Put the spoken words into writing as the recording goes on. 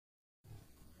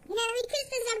Merry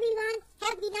Christmas, everyone.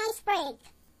 Have a nice break.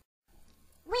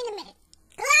 Wait a minute.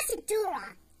 Classic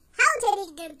Dora. How did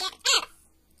he get F?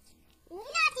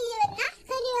 Not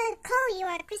gonna call you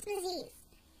on Christmas Eve.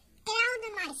 Get out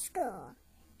of my school.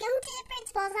 Go to the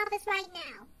principal's office right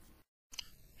now.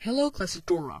 Hello, Classic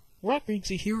Dora. What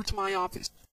brings you here to my office?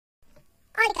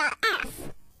 I got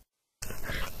F.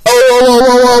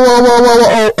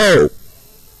 Oh.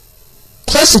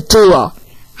 Classic Dora,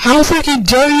 how freaking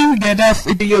dare you get F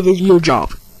at the end of your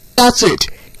job? That's it.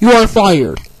 You are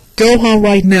fired. Go home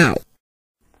right now.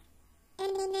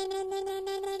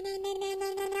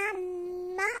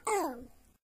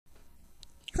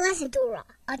 Classic Dora,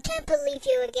 I can't believe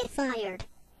you would get fired.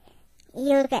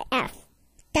 You'll get F.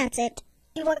 That's it.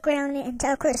 You are grounded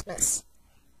until Christmas.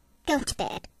 Go to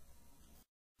bed.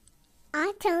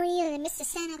 I tell you that Mr.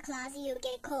 Santa Claus you'll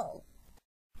get cold.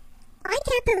 I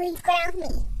can't believe ground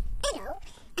me. I know.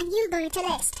 And you learn to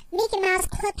list. Mickey Mouse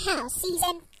Clubhouse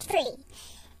Season 3.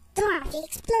 Dora the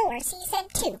Explorer Season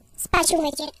 2. Special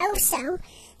Agent Oso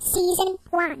Season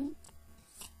 1.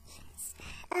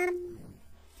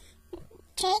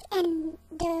 Jake and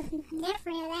the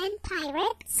Neverland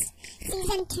Pirates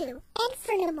Season 2. And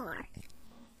furthermore.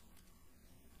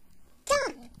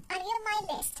 Done. I'm on my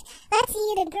list. Let's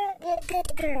see the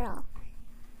good girl.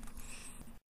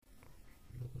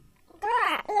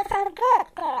 Dora is a good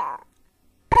girl.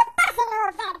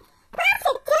 Professional then.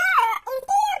 Classic Dora is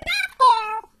the bad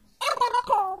girl. I'm gonna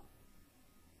go.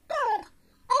 Good.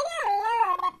 I know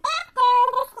you're the bad girl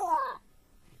this year.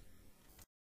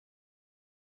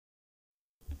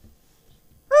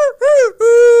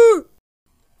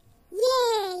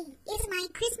 Yay! It's my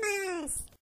Christmas.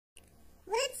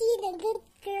 Let's see the good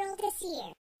girl this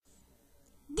year.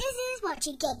 This is what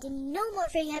you get to no more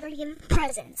for ever giving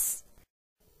presents.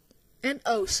 And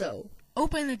also,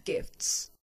 open the gifts.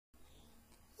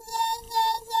 Yeah.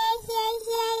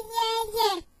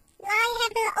 I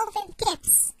have to open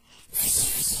gifts.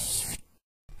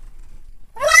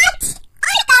 What?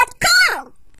 I got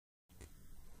gold!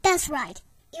 That's right.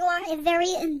 You are a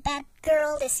very bad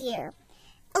girl this year.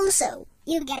 Also,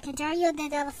 you get to tell you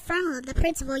that from the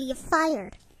principal you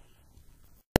fired.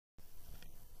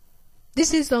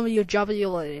 This is some of your job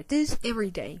related. This every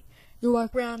day. You are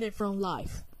grounded from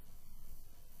life.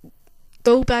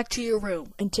 Go back to your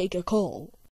room and take a call.